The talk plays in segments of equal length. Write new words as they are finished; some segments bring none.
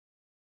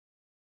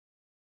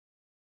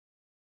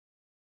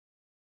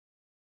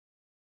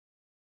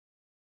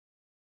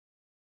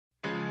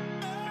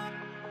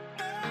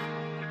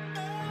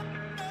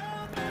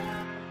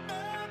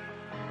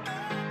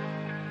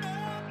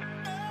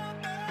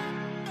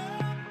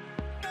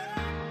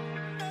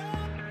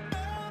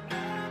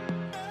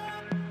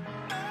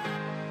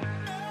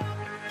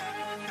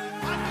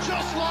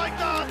just like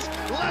that,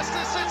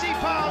 Leicester City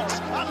pounce,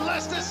 and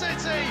Leicester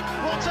City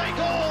will take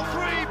all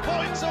 3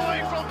 points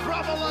away from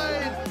Bramall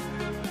Lane.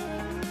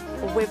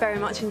 Well, we're very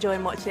much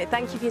enjoying watching it.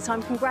 Thank you for your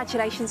time.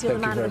 Congratulations, you're the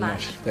man of the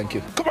match. Thank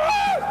you. Come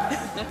on!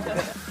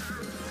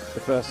 The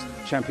first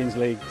Champions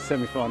League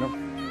semi-final.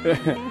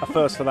 A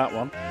first for that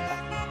one.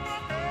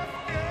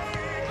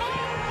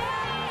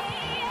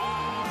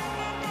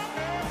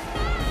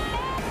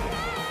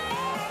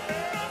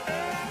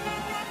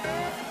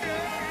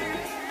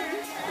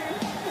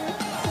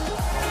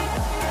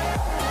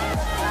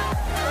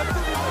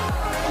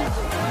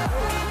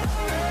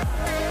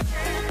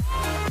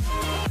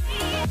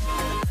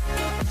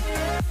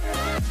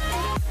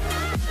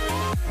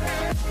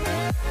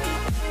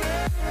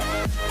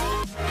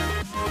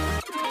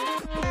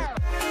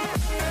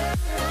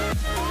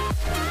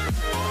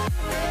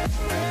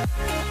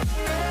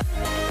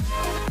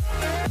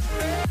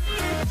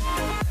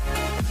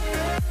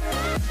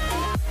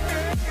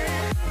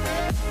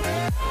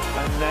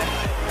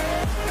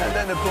 And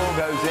then the ball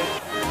goes in.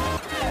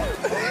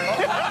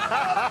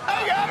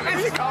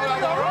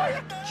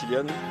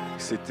 Kylian,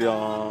 c'était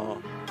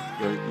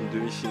une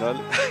demi-finale.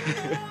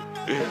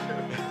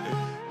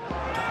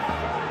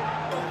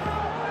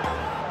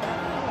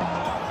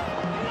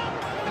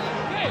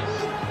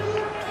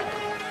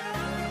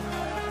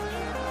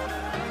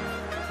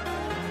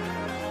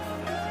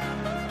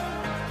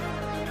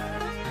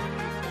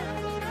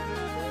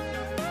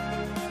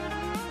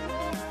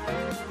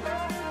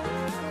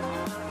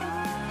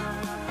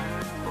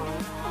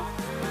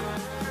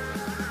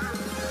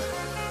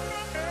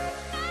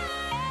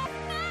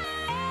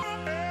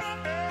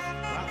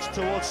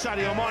 Towards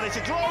Sadio Mane, it's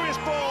a glorious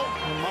ball,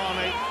 and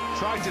Mane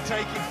tried to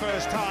take it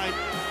first time.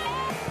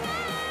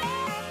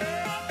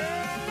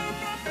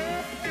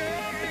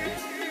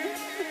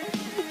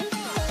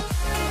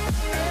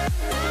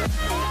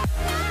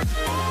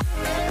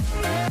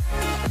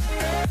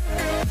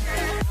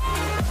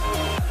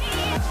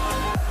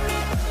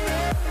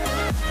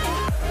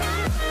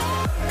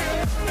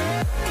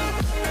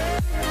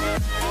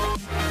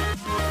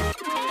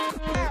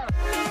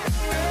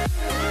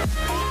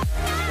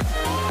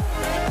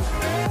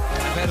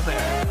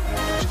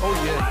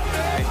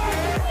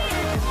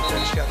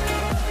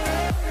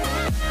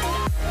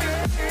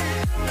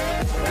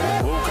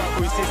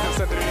 Lukaku istisna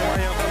sa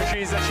treniranja,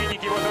 otočili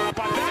zaštitniki vodova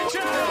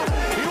Patača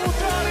i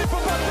udari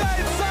Papadej,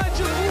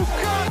 Sanchez,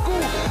 Lukaku,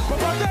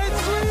 Papadej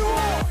slivo!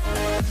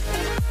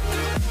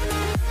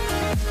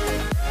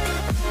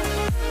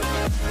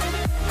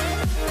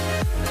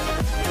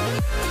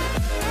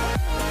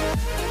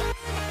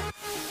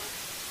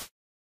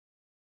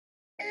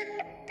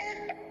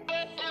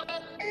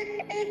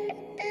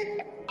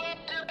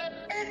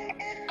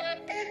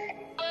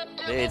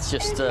 It's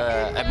just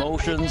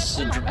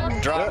emotions,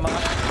 drama.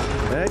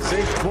 Let's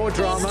see, more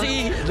drama.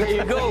 See, there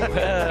you go.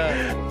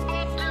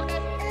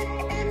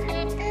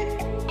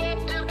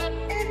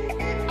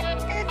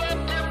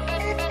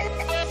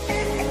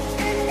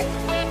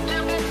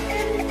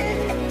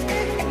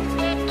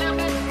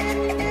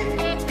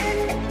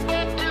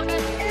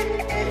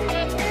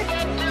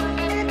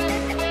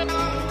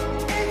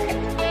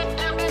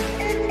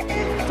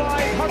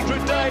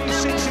 500 days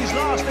since his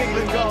last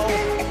England goal.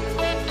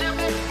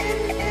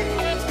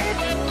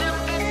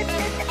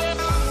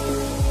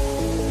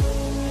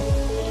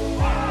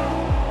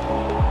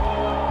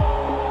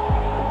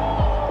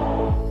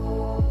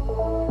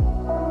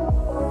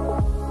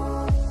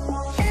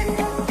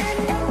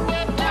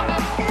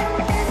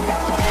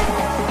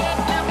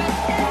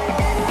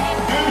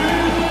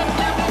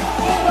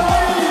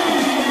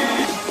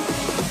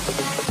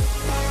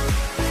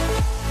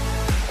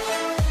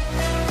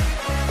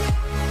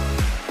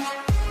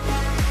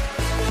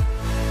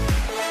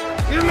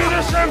 Give me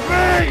the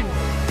champagne!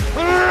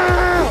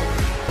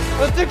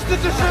 Addicted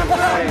to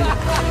champagne!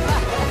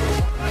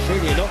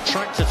 Rafinha not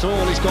tracked at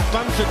all. He's got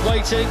Bamford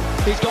waiting.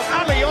 He's got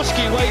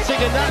Alioski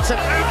waiting, and that's an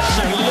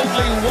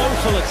absolutely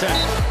woeful attack.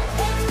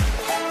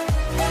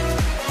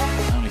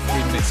 Only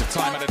 3 minutes of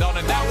time added on,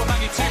 and now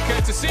Wamani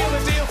Tuko to seal the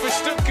deal for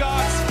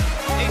Stuttgart.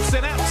 It's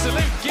an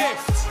absolute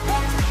gift.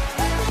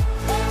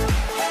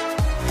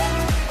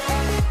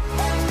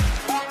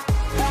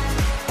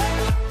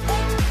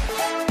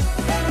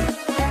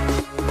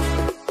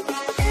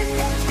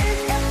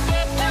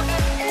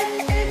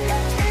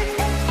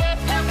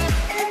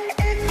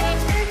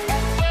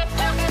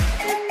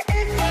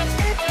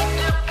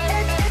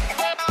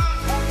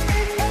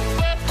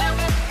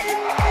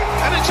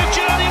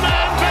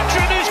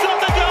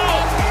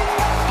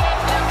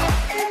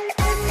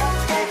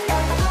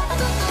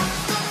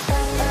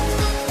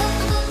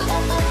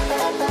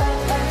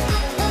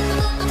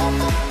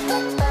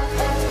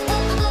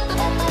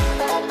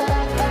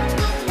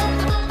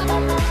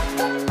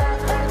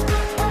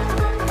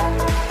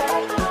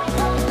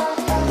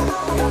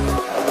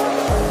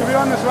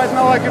 Right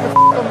now I give a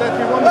on that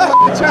we won the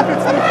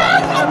Champions League.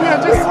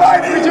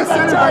 We just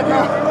said it right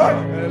now.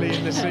 Early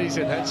in the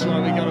season, hence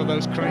why we got all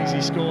those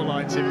crazy score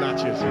lines in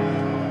matches.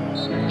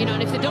 You know,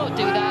 and if they don't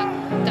do that,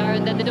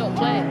 Darren, then they don't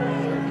play.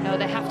 No,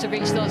 they have to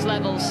reach those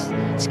levels.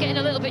 It's getting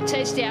a little bit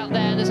tasty out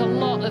there. There's a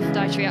lot of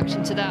dietary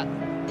reaction to that.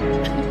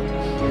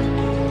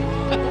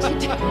 What's he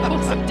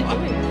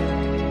doing?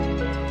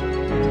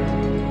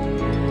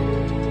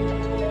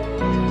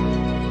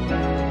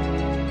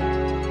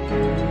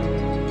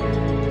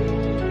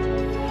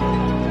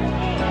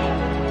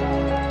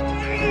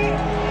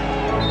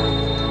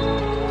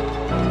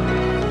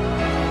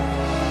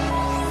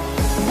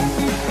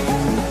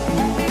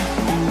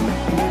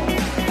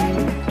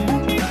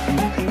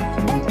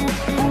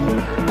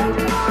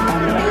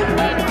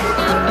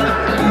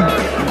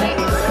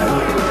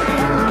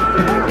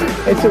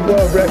 It's a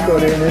world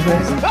record, Ian, isn't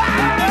it?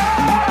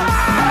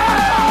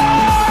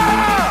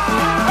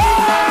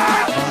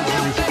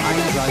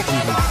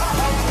 Einseitigen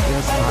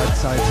ersten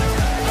Halbzeit.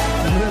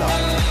 Müller.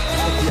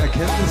 Und die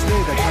Erkenntnis,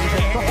 nee, da kann ich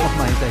jetzt doch noch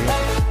mal hinterher.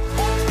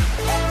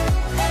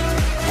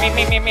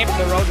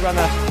 The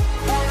Roadrunner.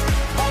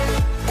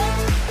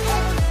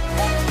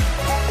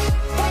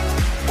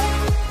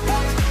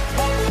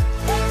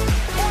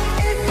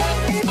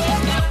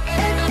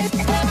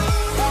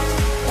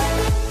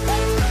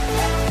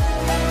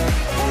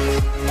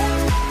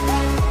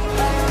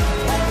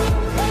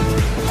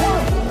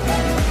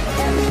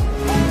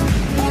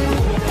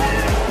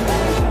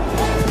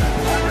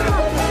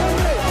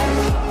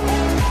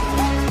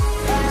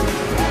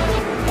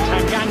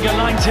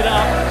 Lines it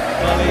up.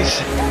 Well, he's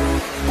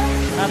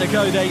had a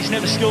go there, he's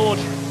never scored.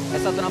 È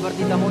stata una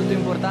partita molto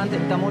importante,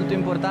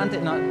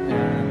 no,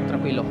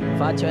 tranquillo,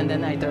 faccio and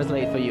then I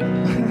translate for you.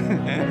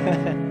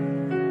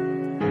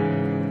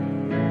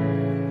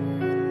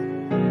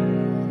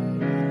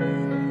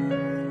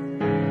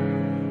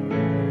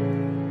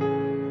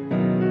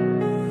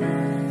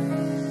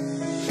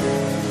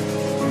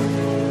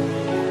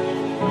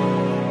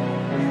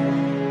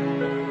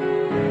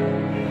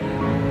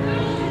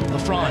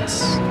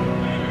 France.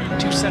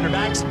 Two center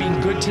backs being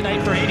good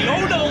tonight for Haiti.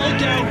 Oh no,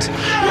 look out!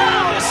 What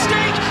a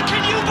mistake!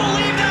 Can you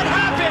believe that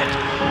happened?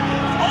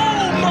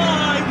 Oh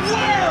my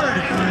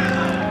word!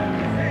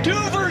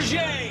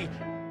 Duverger!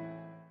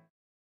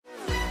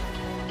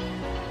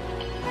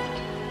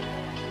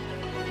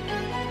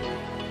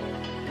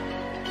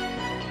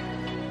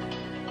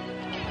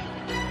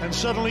 And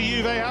suddenly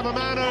Juve have a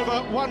man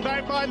over, one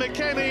back by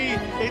McKennie.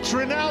 It's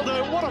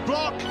Ronaldo, what a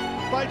block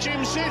by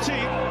Jim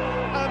City.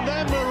 And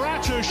then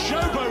Morata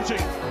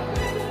showboating.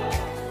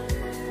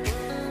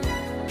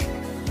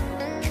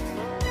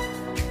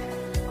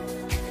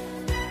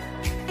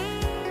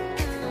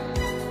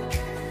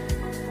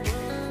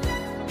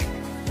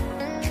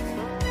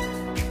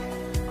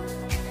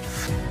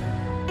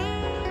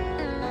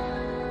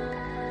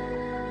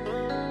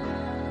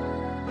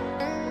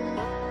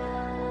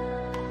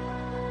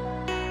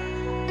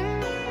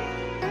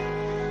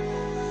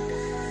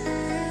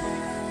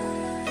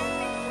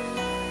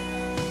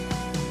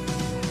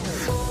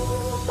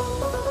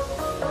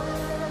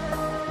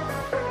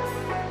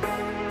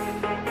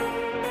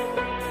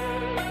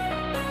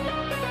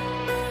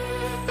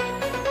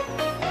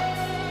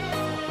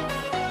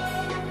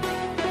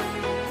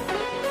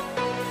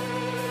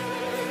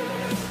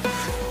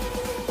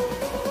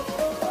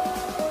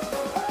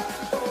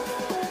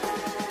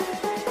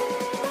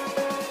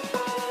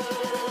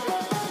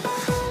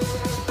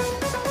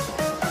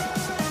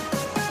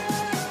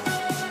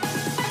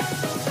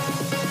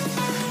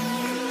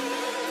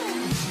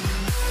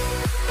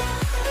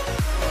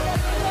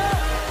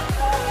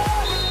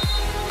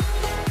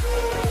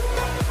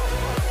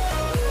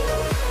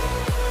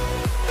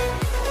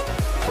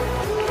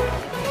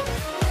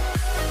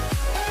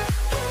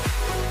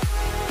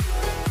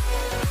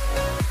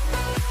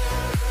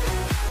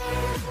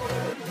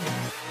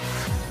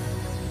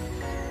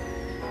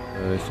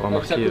 Il faudra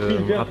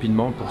marquer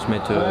rapidement pour se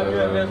mettre,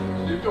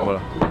 voilà,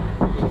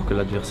 pour que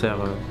l'adversaire...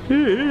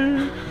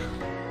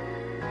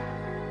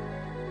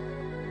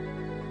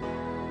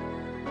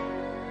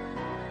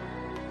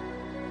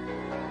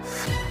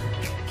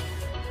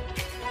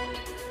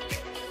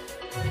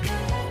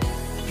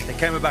 They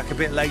came back a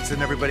bit later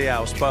than everybody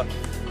else, but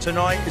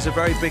tonight is a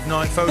very big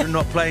night. Foden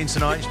not playing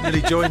tonight, she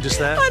nearly joined us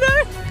there. I know.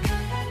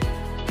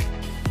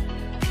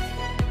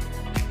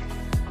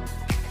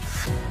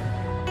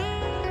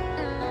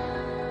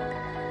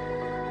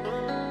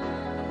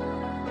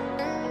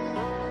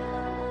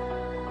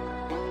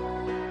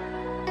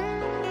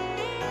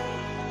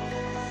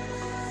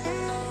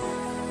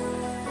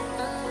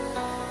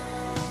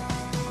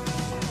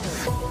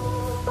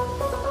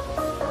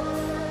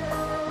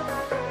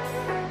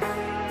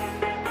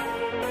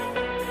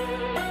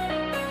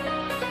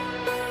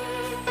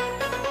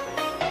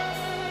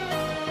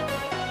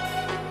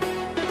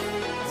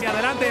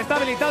 Adelante, está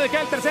habilitado y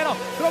queda el tercero.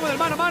 Romo del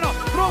mano a mano.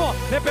 Romo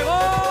le pegó.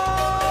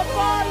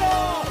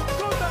 ¡Palo!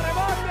 ¡Contra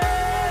rebote!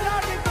 ¡El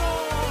árbitro!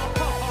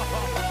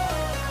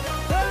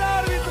 ¡El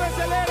árbitro es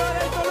el héroe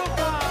del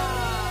Toluca!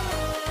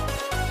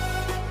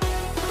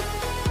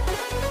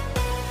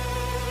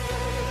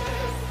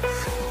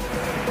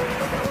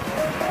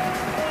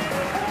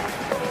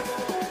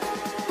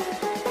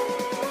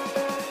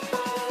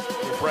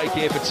 break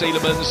here for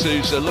Tielemans,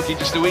 who's looking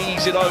just to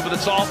ease it over the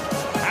top.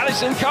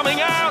 Alisson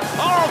coming out.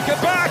 Oh,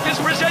 Kabak has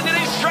presented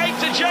it straight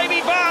to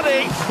Jamie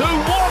Vardy, who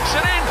walks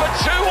it in for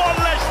 2-1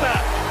 Leicester.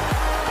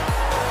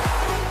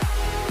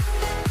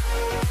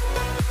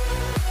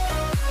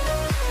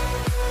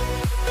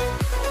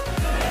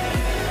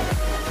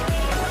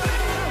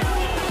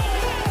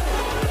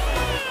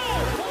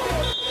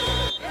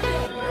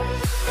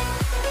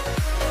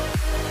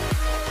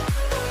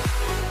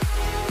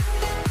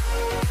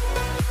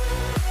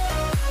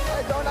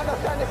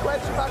 The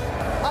question, but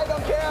I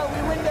don't care.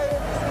 We win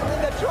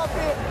the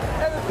trophy,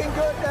 everything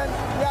good, and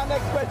yeah,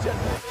 next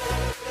question.